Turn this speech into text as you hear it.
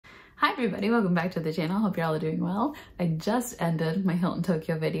Hi everybody, welcome back to the channel. Hope you're all doing well. I just ended my Hilton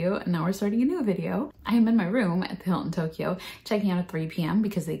Tokyo video and now we're starting a new video. I am in my room at the Hilton Tokyo, checking out at 3 p.m.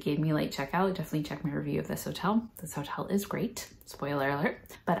 because they gave me late checkout. Definitely check my review of this hotel. This hotel is great, spoiler alert.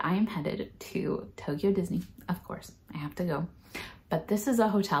 But I am headed to Tokyo Disney. Of course, I have to go. But this is a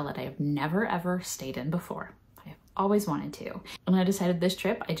hotel that I have never ever stayed in before. Always wanted to. When I decided this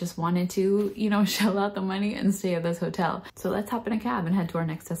trip, I just wanted to, shell out the money and stay at this hotel. So let's hop in a cab and head to our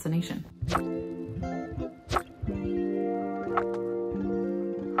next destination.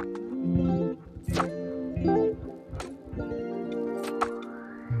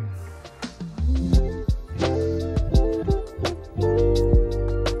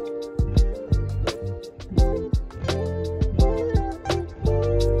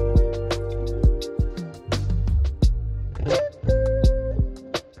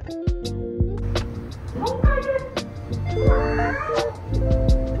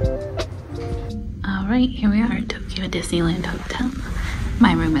 Alright, here we are at Tokyo Disneyland Hotel.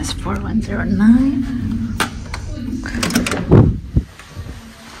 My room is 4109.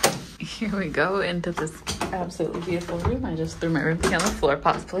 Here we go into this absolutely beautiful room. I just threw my room key on the floor.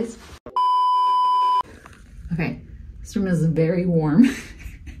 Pause, please. Okay, this room is very warm.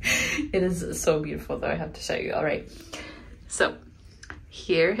 It is so beautiful though, I have to show you. Alright, so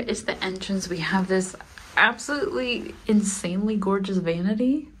here is the entrance. We have this absolutely insanely gorgeous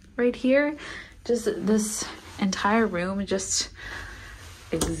vanity right here. Just this entire room just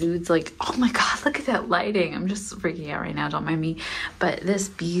exudes like, oh my god, look at that lighting. I'm just freaking out right now, don't mind me. But this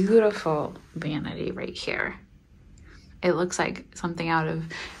beautiful vanity right here, it looks like something out of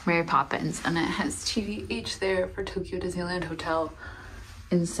Mary Poppins, and it has TVH there for Tokyo Disneyland Hotel.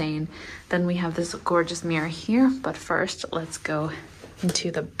 Insane. Then we have this gorgeous mirror here, but first let's go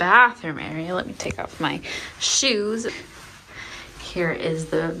into the bathroom area. Let me take off my shoes. Here is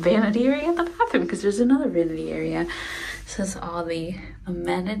the vanity area of the bathroom because there's another vanity area. This is all the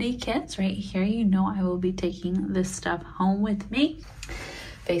amenity kits right here. You know I will be taking this stuff home with me.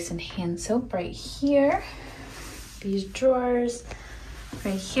 Face and hand soap right here. These drawers.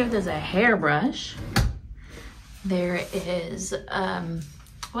 Right here there's a hairbrush. There is,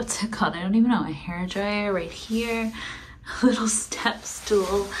 what's it called? I don't even know. A hair dryer right here. A little step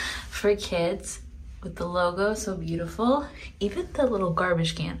stool for kids. With the logo, so beautiful. Even the little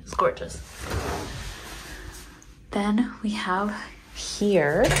garbage can is gorgeous. Then we have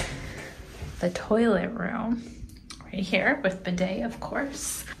here the toilet room, right here with bidet, of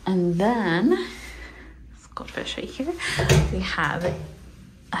course. And then, goldfish right here, we have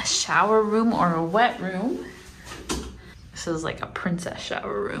a shower room or a wet room. This is like a princess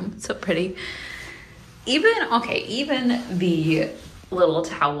shower room, so pretty. Even the little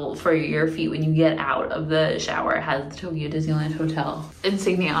towel for your feet when you get out of the shower has the Tokyo Disneyland Hotel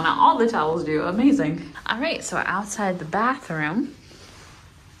insignia on it. All the towels do. Amazing. All right, so outside the bathroom,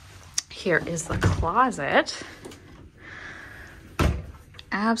 here is the closet.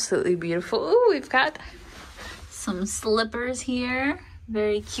 Absolutely beautiful. Ooh, we've got some slippers here.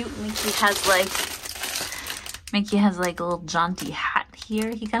 Very cute. Mickey has like a little jaunty hat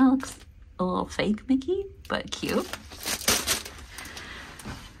here. He kind of looks a little fake Mickey, but cute.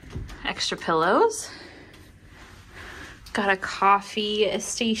 Extra pillows. Got a coffee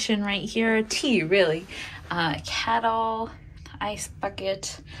station right here, a tea really, kettle, ice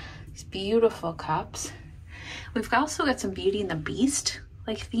bucket, these beautiful cups. We've also got some Beauty and the Beast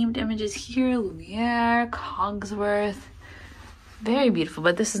like themed images here, Lumiere, Cogsworth, very beautiful,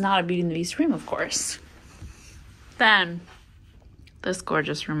 but this is not a Beauty and the Beast room, of course. Then this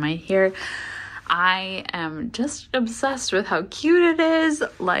gorgeous room right here. I am just obsessed with how cute it is.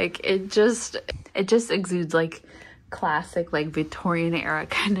 Like it just exudes like classic, like Victorian era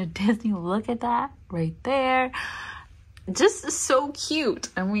kind of Disney. Look at that right there. Just so cute.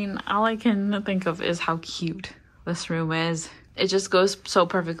 I mean, all I can think of is how cute this room is. It just goes so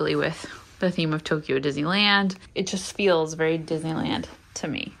perfectly with the theme of Tokyo Disneyland. It just feels very Disneyland to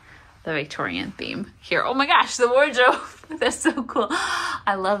me. The Victorian theme here. Oh my gosh, the wardrobe. That's so cool.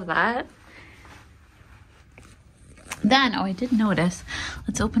 I love that. Then, oh, I did notice,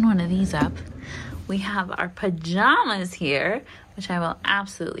 let's open one of these up. We have our pajamas here, which I will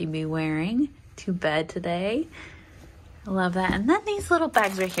absolutely be wearing to bed today. I love that. And then these little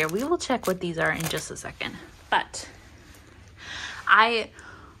bags right here. We will check what these are in just a second. But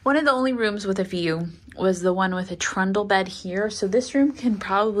one of the only rooms with a view was the one with a trundle bed here. So this room can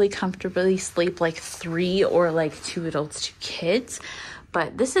probably comfortably sleep like 3 or like 2 adults, 2 kids.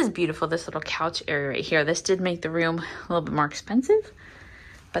 But this is beautiful, this little couch area right here. This did make the room a little bit more expensive.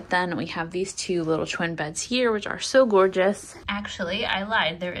 But then we have these two little twin beds here, which are so gorgeous. Actually, I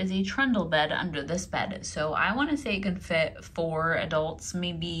lied. There is a trundle bed under this bed. So I want to say it could fit 4 adults,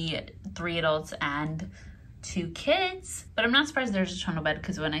 maybe 3 adults and 2 kids. But I'm not surprised there's a trundle bed,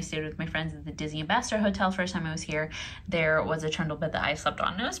 because when I stayed with my friends at the Disney Ambassador Hotel first time I was here, there was a trundle bed that I slept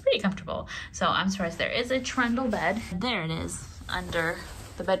on. And it was pretty comfortable. So I'm surprised there is a trundle bed. There it is, under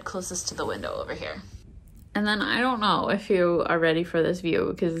the bed closest to the window over here. And then I don't know if you are ready for this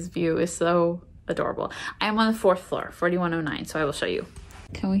view, because this view is so adorable. I am on the 4th floor, 4109, so I will show you.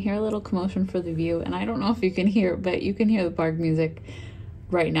 Can we hear a little commotion for the view? And I don't know if you can hear, but you can hear the park music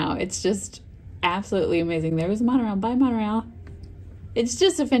right now. It's just absolutely amazing. There was a monorail. Bye, monorail. It's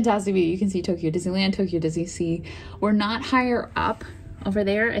just a fantastic view. You can see Tokyo Disneyland, Tokyo Disney Sea. We're not higher up over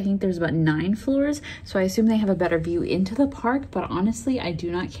there. I think there's about 9 floors, so I assume they have a better view into the park, but honestly, I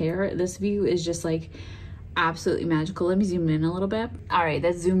do not care. This view is just like absolutely magical. Let me zoom in a little bit. All right,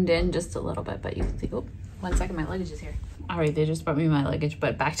 that's zoomed in just a little bit, but you can see, oh, 1 second, my luggage is here. All right, they just brought me my luggage,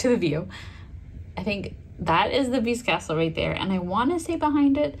 but back to the view. I think that is the Beast Castle right there, and I want to say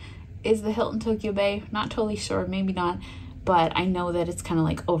behind it is the Hilton Tokyo Bay. Not totally sure, maybe not, but I know that it's kind of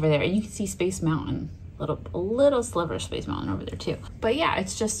like over there, and you can see Space Mountain, a little sliver of Space Mountain over there too. But yeah,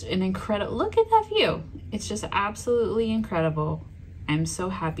 it's just an incredible, look at that view. It's just absolutely incredible. I'm so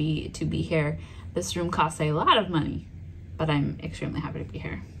happy to be here. This room costs a lot of money, but I'm extremely happy to be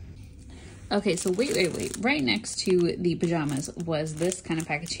here. Okay, so wait. Right next to the pajamas was this kind of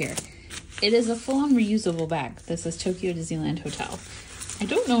package here. It is a full-on reusable bag. This is Tokyo Disneyland Hotel. I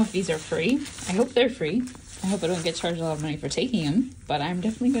don't know if these are free. I hope they're free. I hope I don't get charged a lot of money for taking them, but I'm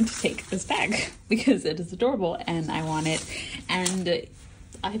definitely going to take this bag because it is adorable and I want it. And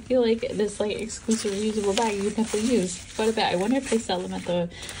I feel like this like exclusive reusable bag you can definitely use quite a bit. I wonder if they sell them at the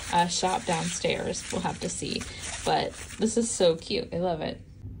shop downstairs. We'll have to see. But this is so cute. I love it.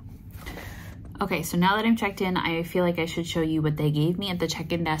 Okay, so now that I'm checked in, I feel like I should show you what they gave me at the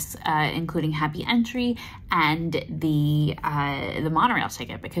check-in desk, including Happy Entry and the monorail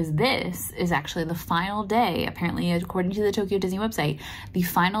ticket, because this is actually the final day, apparently according to the Tokyo Disney website, the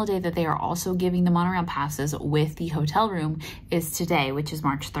final day that they are also giving the monorail passes with the hotel room is today, which is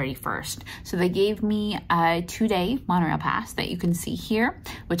March 31st. So they gave me a 2-day monorail pass that you can see here,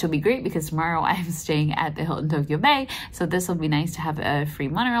 which will be great because tomorrow I'm staying at the Hilton Tokyo Bay, so this will be nice to have a free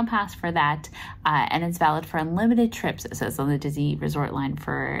monorail pass for that. And it's valid for unlimited trips, it says on the Disney Resort line,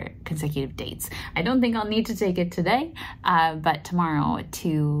 for consecutive dates. I don't think I'll need to take it today, but tomorrow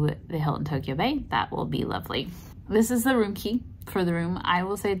to the Hilton Tokyo Bay, that will be lovely. This is the room key for the room. I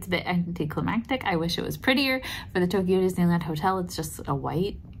will say it's a bit anticlimactic. I wish it was prettier. For the Tokyo Disneyland Hotel, it's just a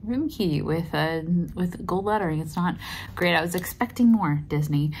white room key with gold lettering. It's not great. I was expecting more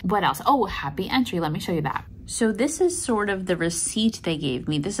Disney. What else? Oh, Happy Entry. Let me show you that. So this is sort of the receipt they gave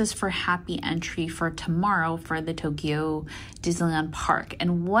me. This is for Happy Entry for tomorrow for the Tokyo Disneyland Park.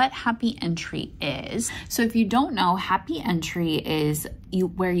 And what Happy Entry is, so if you don't know, Happy Entry is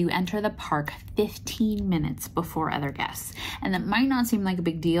where you enter the park 15 minutes before other guests. And that might not seem like a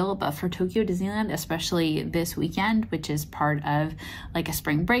big deal, but for Tokyo Disneyland, especially this weekend, which is part of like a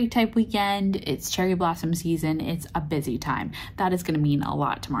spring break type weekend, it's cherry blossom season, it's a busy time. That is gonna mean a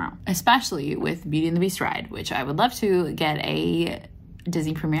lot tomorrow, especially with Beauty and the Beast ride, which I would love to get a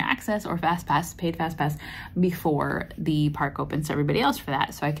Disney Premier Access or Fast Pass, paid Fast Pass, before the park opens to everybody else for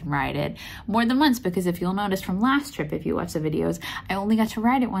that, so I can ride it more than once, because if you'll notice from last trip, if you watch the videos, I only got to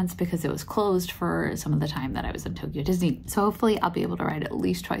ride it once because it was closed for some of the time that I was in Tokyo Disney. So hopefully I'll be able to ride it at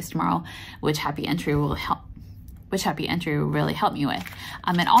least twice tomorrow, which Happy Entry will really help me with.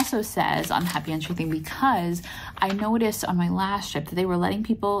 It also says on the Happy Entry thing, because I noticed on my last trip that they were letting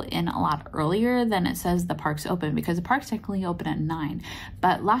people in a lot earlier than it says the park's open, because the park's technically open at 9,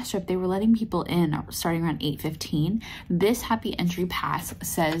 but last trip they were letting people in starting around 8:15. This Happy Entry pass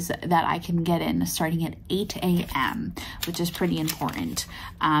says that I can get in starting at 8 a.m., which is pretty important.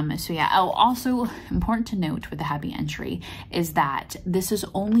 So yeah, oh, also important to note with the Happy Entry is that this is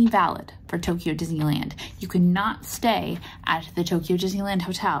only valid for Tokyo Disneyland. You cannot stay at the Tokyo Disneyland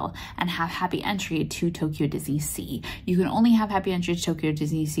Hotel and have Happy Entry to Tokyo Disney Sea. You can only have Happy Entry to Tokyo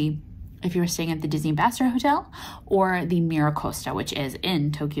Disney Sea if you're staying at the Disney Ambassador Hotel or the Miracosta, which is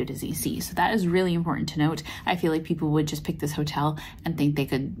in Tokyo Disney Sea. So that is really important to note. I feel like people would just pick this hotel and think they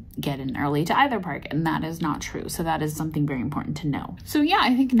could get in early to either park, and that is not true. So that is something very important to know. So yeah,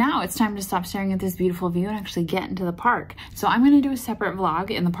 I think now it's time to stop staring at this beautiful view and actually get into the park. So I'm gonna do a separate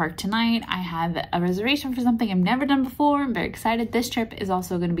vlog in the park tonight. I have a reservation for something I've never done before. I'm very excited. This trip is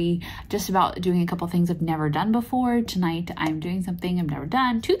also gonna be just about doing a couple things I've never done before. Tonight I'm doing something I've never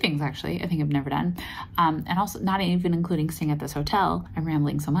done, 2 things actually actually. I think I've never done. And also not even including staying at this hotel. I'm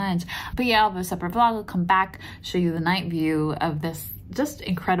rambling so much. But yeah, I'll have a separate vlog. I'll come back, show you the night view of this just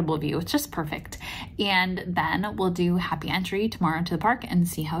incredible view. It's just perfect. And then we'll do happy entry tomorrow to the park and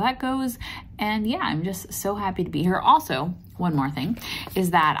see how that goes. And yeah, I'm just so happy to be here. Also, one more thing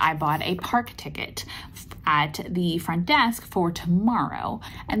is that I bought a park ticket at the front desk for tomorrow.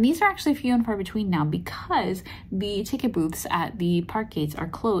 And these are actually few and far between now because the ticket booths at the park gates are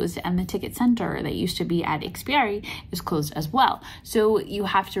closed and the ticket center that used to be at Expiari is closed as well. So you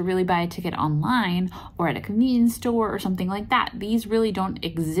have to really buy a ticket online or at a convenience store or something like that. These really don't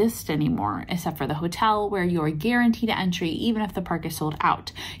exist anymore except for the hotel where you're guaranteed entry. Even if the park is sold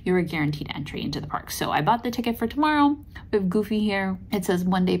out, you're guaranteed entry into the park. So I bought the ticket for tomorrow. We have Goofy here. It says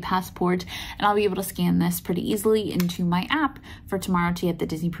 1-day passport, and I'll be able to scan this pretty easily into my app for tomorrow to get the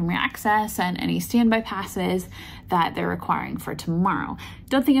Disney Premier Access and any standby passes that they're requiring for tomorrow.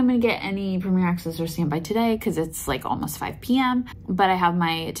 Don't think I'm gonna get any Premier Access or standby today because it's like almost 5 p.m. but I have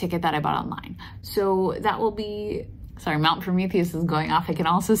my ticket that I bought online. So that will be, sorry, Mount Prometheus is going off. I can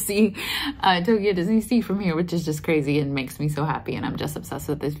also see Tokyo Disney Sea from here, which is just crazy and makes me so happy, and I'm just obsessed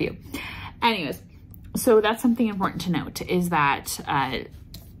with this view. Anyways, so that's something important to note is that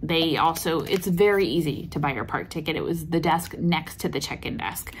they also, it's very easy to buy your park ticket. It was the desk next to the check-in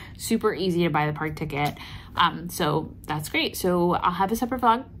desk. Super easy to buy the park ticket. So that's great. So I'll have a separate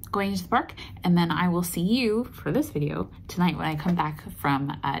vlog going into the park, and then I will see you for this video tonight when I come back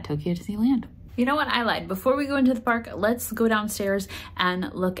from Tokyo Disneyland. You know what, I lied. Before we go into the park, let's go downstairs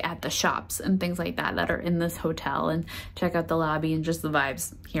and look at the shops and things like that that are in this hotel and check out the lobby and just the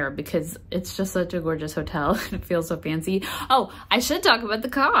vibes here because it's just such a gorgeous hotel. It feels so fancy. Oh, I should talk about the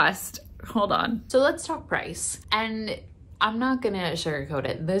cost. Hold on. So let's talk price. And I'm not gonna sugarcoat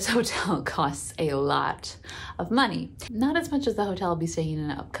it. This hotel costs a lot of money. Not as much as the hotel I'll be staying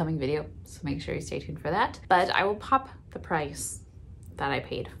in an upcoming video, so make sure you stay tuned for that. But I will pop the price that I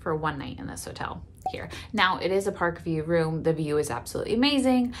paid for one night in this hotel here. Now, it is a park view room. The view is absolutely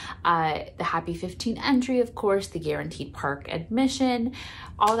amazing. The Happy 15 entry, of course, the guaranteed park admission,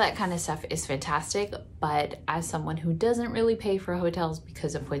 all that kind of stuff is fantastic. But as someone who doesn't really pay for hotels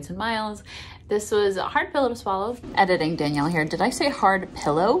because of points and miles, this was a hard pill to swallow. Editing Danielle here. Did I say hard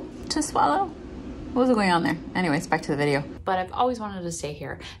pillow to swallow? What was going on there? Anyways, back to the video. But I've always wanted to stay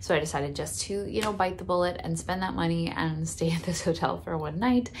here. So I decided just to, you know, bite the bullet and spend that money and stay at this hotel for one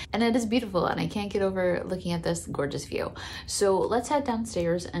night. And it is beautiful and I can't get over looking at this gorgeous view. So let's head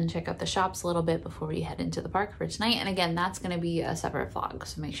downstairs and check out the shops a little bit before we head into the park for tonight. And again, that's gonna be a separate vlog,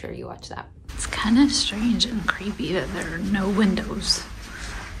 so make sure you watch that. It's kind of strange and creepy that there are no windows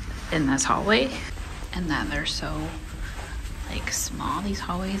in this hallway and that they're so like small, these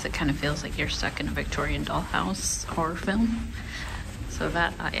hallways. It kind of feels like you're stuck in a Victorian dollhouse horror film. So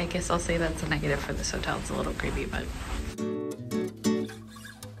that, I guess I'll say that's a negative for this hotel. It's a little creepy, but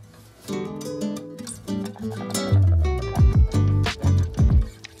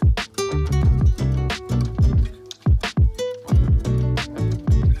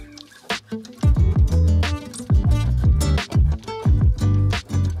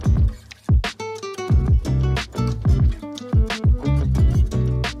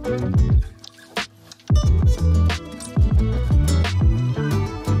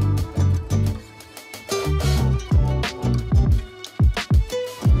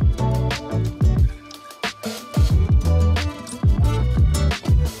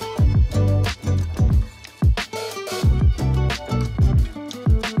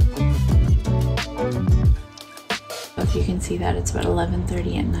you can see that it's about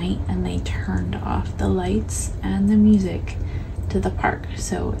 11:30 at night and they turned off the lights and the music to the park.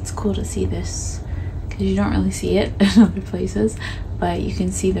 So it's cool to see this because you don't really see it in other places, but you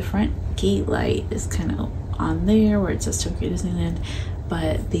can see the front gate light is kind of on there where it says Tokyo Disneyland,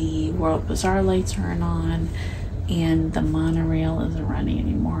 but the World Bazaar lights aren't on and the monorail isn't running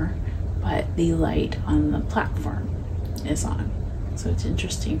anymore, but the light on the platform is on. So it's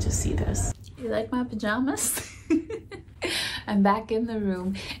interesting to see this. You like my pajamas? I'm back in the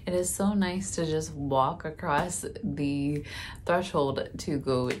room. It is so nice to just walk across the threshold to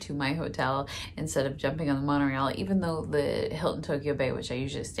go to my hotel instead of jumping on the monorail, even though the Hilton Tokyo Bay, which I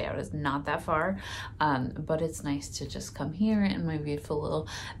usually stay out, is not that far. But it's nice to just come here in my beautiful little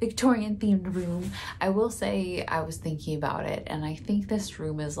Victorian themed room. I will say I was thinking about it, and I think this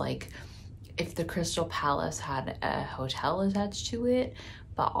room is like if the Crystal Palace had a hotel attached to it,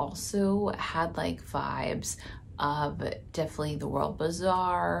 but also had like vibes of definitely the World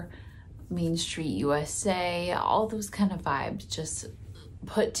Bazaar, Main Street USA, all those kind of vibes just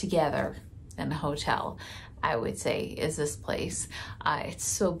put together in a hotel. I would say, is this place. It's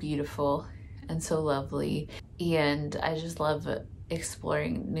so beautiful and so lovely, and I just love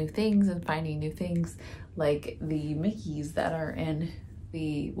exploring new things and finding new things, like the Mickeys that are in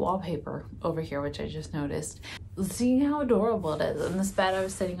the wallpaper over here, which I just noticed. Seeing how adorable it is, and this bed I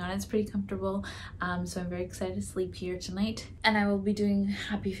was sitting on, it's pretty comfortable, so I'm very excited to sleep here tonight. And I will be doing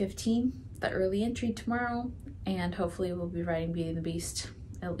Happy 15, the early entry, tomorrow, and hopefully we'll be riding Beauty and the Beast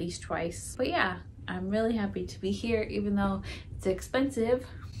at least twice. But yeah, I'm really happy to be here, even though it's expensive,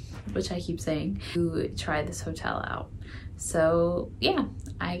 which I keep saying, to try this hotel out. So yeah,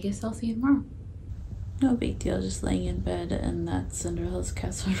 I guess I'll see you tomorrow. No big deal, just laying in bed, and that's Cinderella's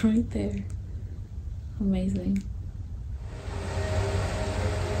castle right there. Amazing.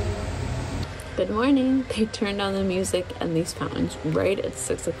 Good morning. They turned on the music and these fountains right at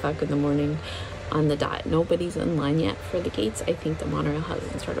 6 o'clock in the morning on the dot. Nobody's in line yet for the gates. I think the monorail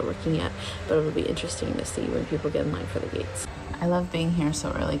hasn't started working yet, but it'll be interesting to see when people get in line for the gates. I love being here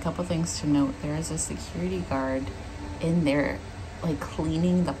so early. A couple things to note. There is a security guard in there, like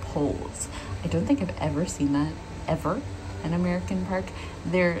cleaning the poles. I don't think I've ever seen that ever in American Park.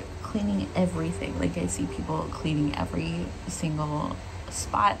 They're cleaning everything. Like, I see people cleaning every single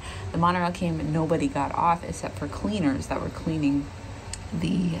spot. The monorail came and nobody got off except for cleaners that were cleaning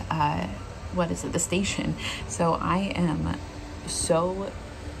the the station. So I am so,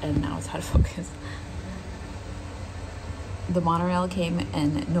 and now it's out of focus. The monorail came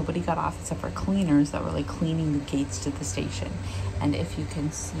and nobody got off except for cleaners that were like cleaning the gates to the station. And if you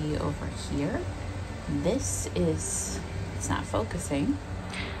can see over here, this is, it's not focusing,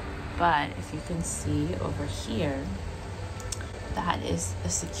 but if you can see over here, that is a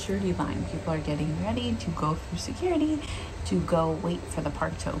security line. People are getting ready to go through security to go wait for the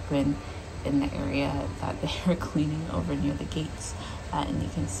park to open in the area that they are cleaning over near the gates. And you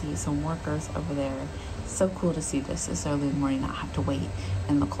can see some workers over there. So cool to see this early in the morning, not have to wait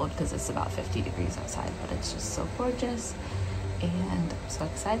in the cold, because it's about 50 degrees outside, but it's just so gorgeous. And I'm so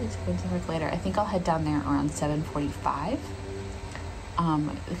excited to go to work later. I think I'll head down there around 7:45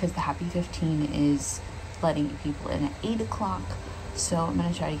 because the Happy 15 is letting people in at 8 o'clock. So I'm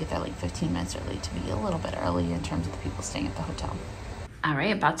gonna try to get there like 15 minutes early to be a little bit early in terms of the people staying at the hotel. All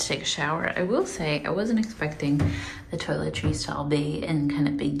right, about to take a shower. I will say I wasn't expecting the toiletries to all be in kind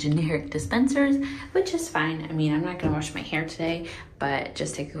of big generic dispensers, which is fine. I mean, I'm not gonna wash my hair today, but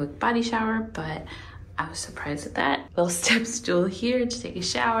just take a quick body shower. But I was surprised at that. Little step stool here to take a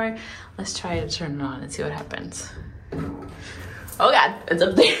shower. Let's try to turn it on and see what happens. Oh God, it's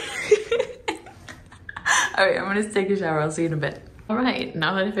up there. All right, I'm gonna take a shower. I'll see you in a bit. All right,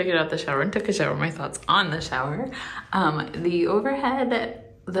 now that I figured out the shower and took a shower, my thoughts on the shower. The overhead,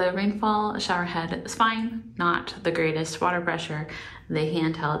 the rainfall shower head is fine, not the greatest water pressure. The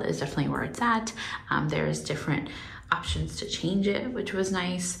handheld is definitely where it's at. There's different options to change it, which was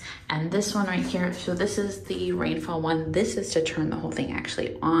nice. And this one right here, so this is the rainfall one. This is to turn the whole thing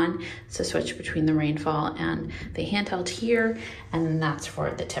actually on. It's a switch between the rainfall and the handheld here, and then that's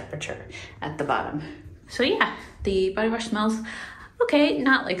for the temperature at the bottom. So yeah, the body wash smells okay,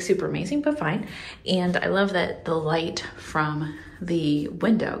 not like super amazing, but fine. And I love that the light from the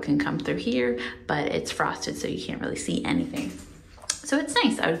window can come through here, but it's frosted, so you can't really see anything. So it's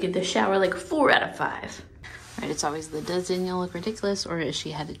nice. I would give this shower like 4 out of 5. Right, it's always the does Danielle look ridiculous, or is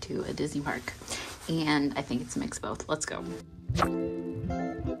she headed to a Disney park? And I think it's a mix of both. Let's go.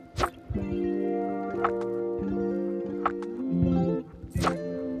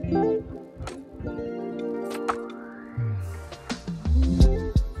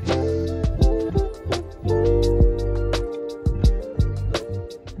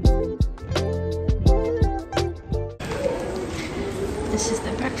 This is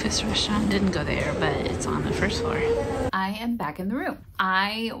the breakfast restaurant. Didn't go there, but it's on the first floor. I am back in the room.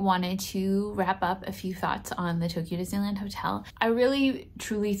 I wanted to wrap up a few thoughts on the Tokyo Disneyland Hotel. I really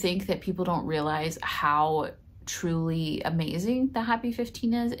truly think that people don't realize how truly amazing the Happy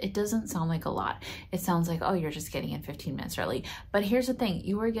 15 is. It doesn't sound like a lot. It sounds like, oh, you're just getting in 15 minutes early. But here's the thing,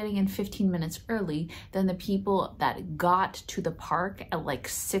 you are getting in 15 minutes early than the people that got to the park at like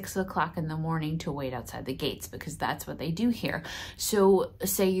 6 o'clock in the morning to wait outside the gates, because that's what they do here. So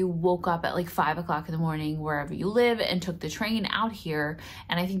say you woke up at like 5 o'clock in the morning wherever you live and took the train out here,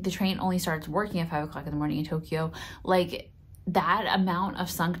 and I think the train only starts working at 5 o'clock in the morning in Tokyo, like that amount of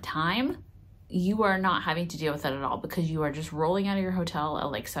sunk time, you are not having to deal with it at all because you are just rolling out of your hotel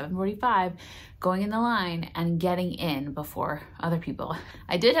at like 7:45, going in the line and getting in before other people.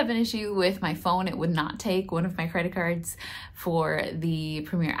 I did have an issue with my phone. It would not take one of my credit cards for the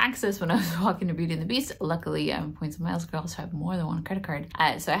Premier Access when I was walking to Beauty and the Beast. Luckily, I'm a points and miles girl, so I have more than one credit card.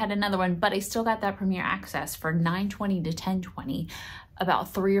 So I had another one, but I still got that Premier Access for $9.20 to $10.20,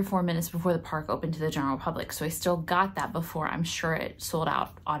 about 3 or 4 minutes before the park opened to the general public. So I still got that before I'm sure it sold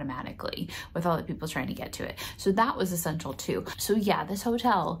out automatically with all the people trying to get to it. So that was essential too. So yeah, this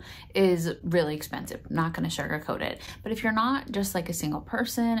hotel is really expensive. Not gonna sugarcoat it. But if you're not just like a single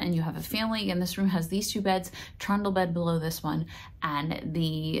person and you have a family, and this room has these 2 beds, trundle bed below this one, and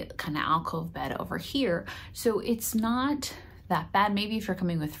the kind of alcove bed over here. So it's not that bad. Maybe if you're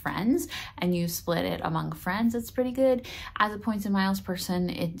coming with friends and you split it among friends, it's pretty good. As a points and miles person,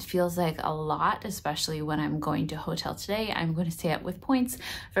 it feels like a lot, especially when I'm going to a hotel today. I'm going to stay up with points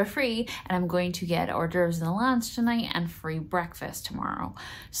for free, and I'm going to get hors d'oeuvres in the lounge tonight and free breakfast tomorrow.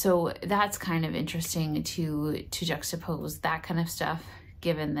 So that's kind of interesting to juxtapose that kind of stuff,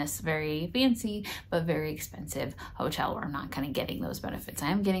 given this very fancy but very expensive hotel where I'm not kind of getting those benefits.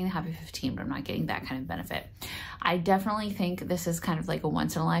 I am getting the Happy 15, but I'm not getting that kind of benefit. I definitely think this is kind of like a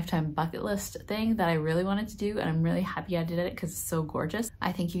once in a lifetime bucket list thing that I really wanted to do, and I'm really happy I did it because it's so gorgeous.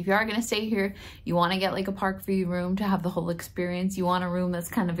 I think if you are gonna stay here, you wanna get like a park view room to have the whole experience. You want a room that's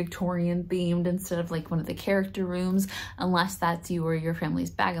kind of Victorian themed instead of like one of the character rooms, unless that's you or your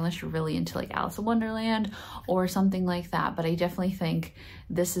family's bag, unless you're really into like Alice in Wonderland or something like that. But I definitely think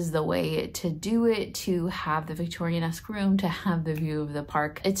this is the way to do it, to have the Victorian-esque room, to have the view of the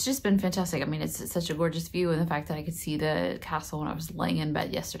park. It's just been fantastic. I mean, it's such a gorgeous view, and the fact that I could see the castle when I was laying in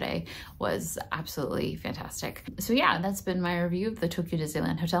bed yesterday was absolutely fantastic. So yeah, that's been my review of the Tokyo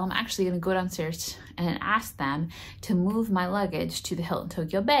Disneyland Hotel. I'm actually gonna go downstairs and ask them to move my luggage to the Hilton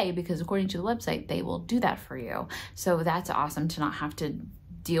Tokyo Bay, because according to the website, they will do that for you. So that's awesome to not have to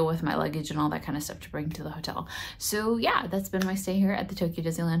deal with my luggage and all that kind of stuff to bring to the hotel. So yeah, that's been my stay here at the Tokyo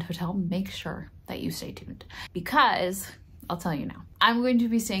Disneyland Hotel. Make sure that you stay tuned, because I'll tell you now, I'm going to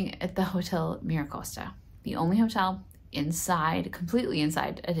be staying at the Hotel Miracosta, the only hotel inside, completely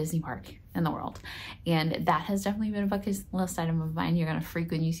inside a Disney park in the world. And that has definitely been a bucket list item of mine. You're gonna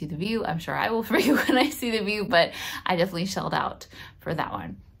freak when you see the view. I'm sure I will freak when I see the view, but I definitely shelled out for that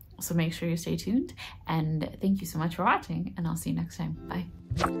one. So make sure you stay tuned, and thank you so much for watching, and I'll see you next time.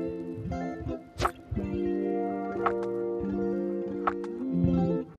 Bye.